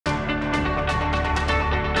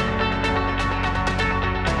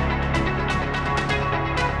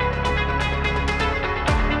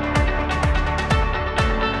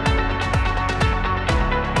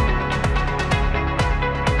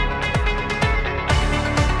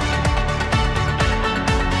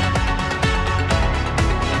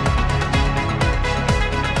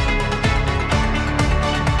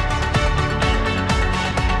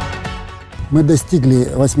Мы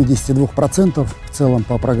достигли 82% в целом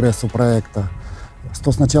по прогрессу проекта,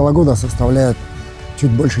 что с начала года составляет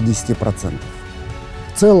чуть больше 10%.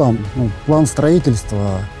 В целом план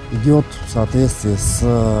строительства идет в соответствии с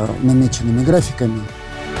намеченными графиками.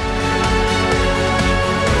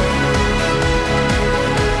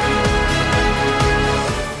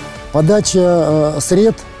 Подача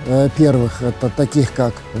сред первых, это таких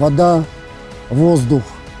как вода, воздух,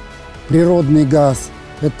 природный газ.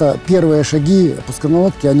 Это первые шаги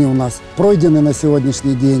пусконаладки, они у нас пройдены на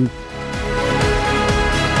сегодняшний день.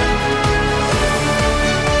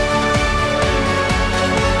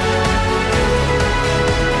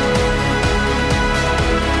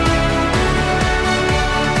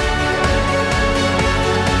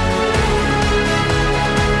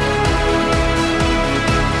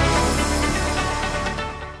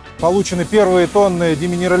 Получены первые тонны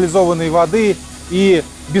деминерализованной воды и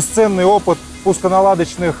бесценный опыт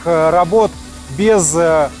пусконаладочных работ без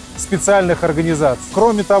специальных организаций.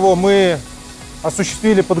 Кроме того, мы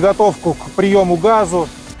осуществили подготовку к приему газу.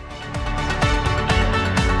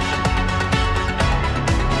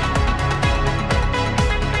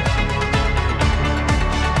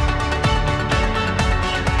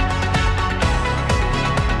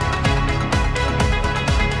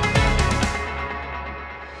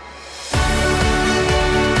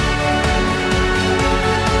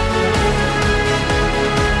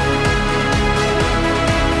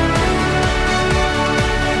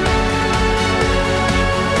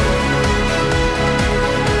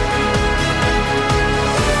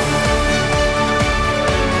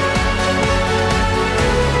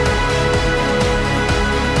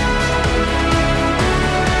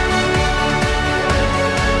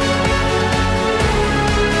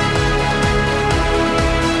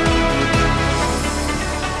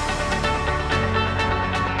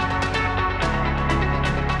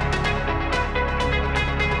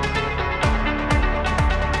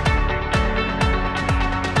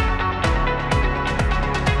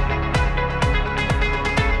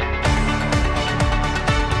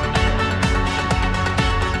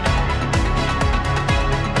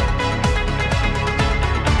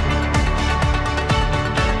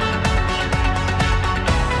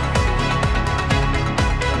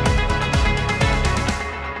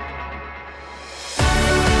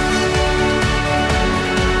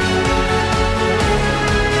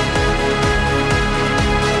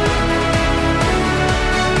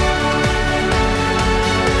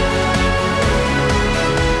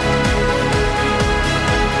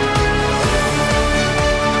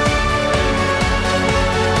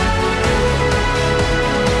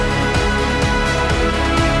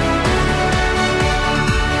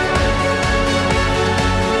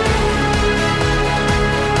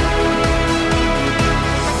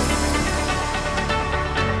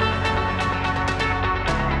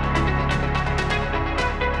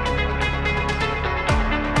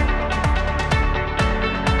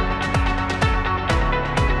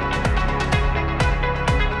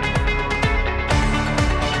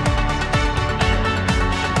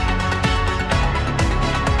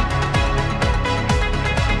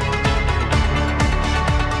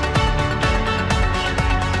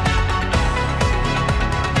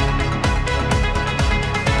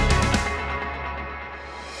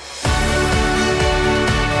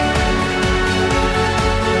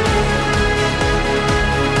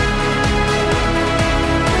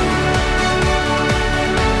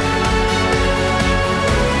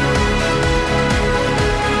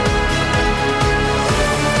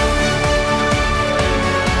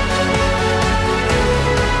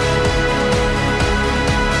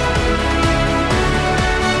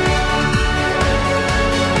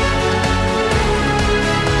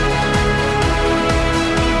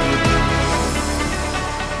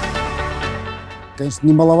 Конечно,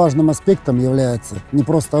 немаловажным аспектом является не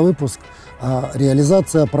просто выпуск, а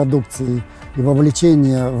реализация продукции и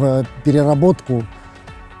вовлечение в переработку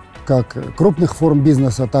как крупных форм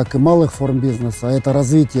бизнеса, так и малых форм бизнеса. Это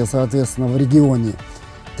развитие, соответственно, в регионе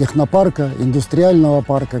технопарка, индустриального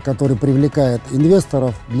парка, который привлекает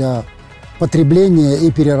инвесторов для потребления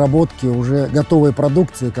и переработки уже готовой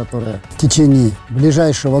продукции, которая в течение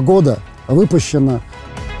ближайшего года выпущена.